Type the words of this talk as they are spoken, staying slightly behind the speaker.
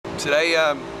Today,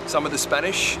 some of the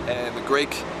Spanish and the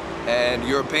Greek and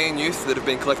European youth that have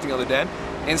been collecting on the Dan,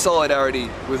 in solidarity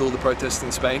with all the protests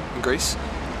in Spain and Greece,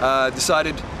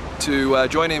 decided to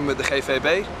join in with the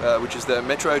GVB, which is the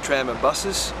Metro, Tram and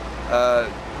Buses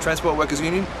Transport Workers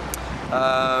Union,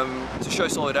 to show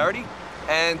solidarity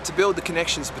and to build the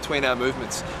connections between our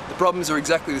movements. The problems are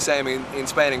exactly the same in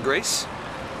Spain and Greece.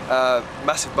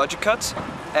 Massive budget cuts,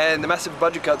 and the massive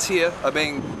budget cuts here are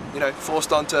being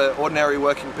forced onto ordinary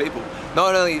working people.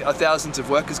 Not only are thousands of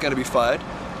workers going to be fired,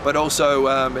 but also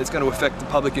it's going to affect the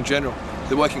public in general,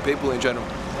 the working people in general.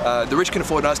 The rich can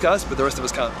afford nice cars, but the rest of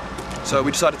us can't. So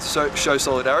we decided to show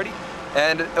solidarity,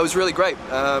 and it was really great.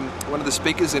 One of the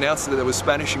speakers announced that there was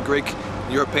Spanish and Greek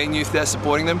European youth there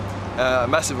supporting them.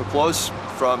 Massive applause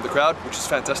from the crowd, which is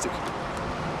fantastic.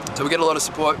 So we get a lot of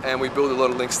support and we build a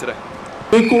lot of links today.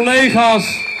 De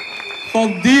collega's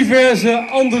van diverse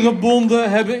andere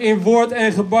bonden hebben in woord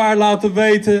en gebaar laten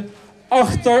weten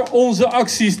achter onze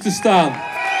acties te staan.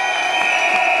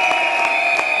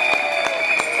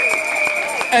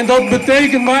 En dat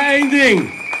betekent maar één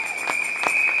ding.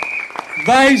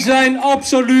 Wij zijn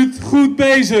absoluut goed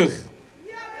bezig.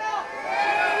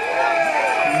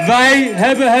 Wij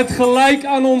hebben het gelijk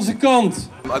aan onze kant.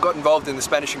 I got involved in the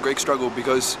Spanish and Greek struggle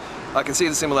because I can see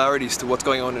the similarities to what's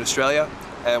going on in Australia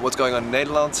and what's going on in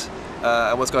Nederland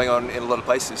and what's going on in a lot of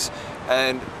places.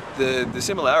 And the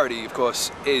similarity, of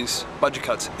course, is budget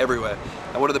cuts everywhere.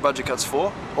 And what are the budget cuts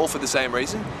for? All for the same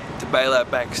reason, to bail out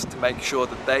banks, to make sure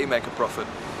that they make a profit.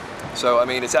 So I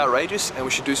mean, it's outrageous, and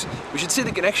we should see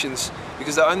the connections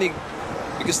because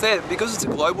because it's a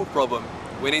global problem.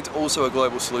 We need also a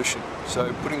global solution.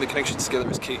 So putting the connections together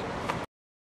is key.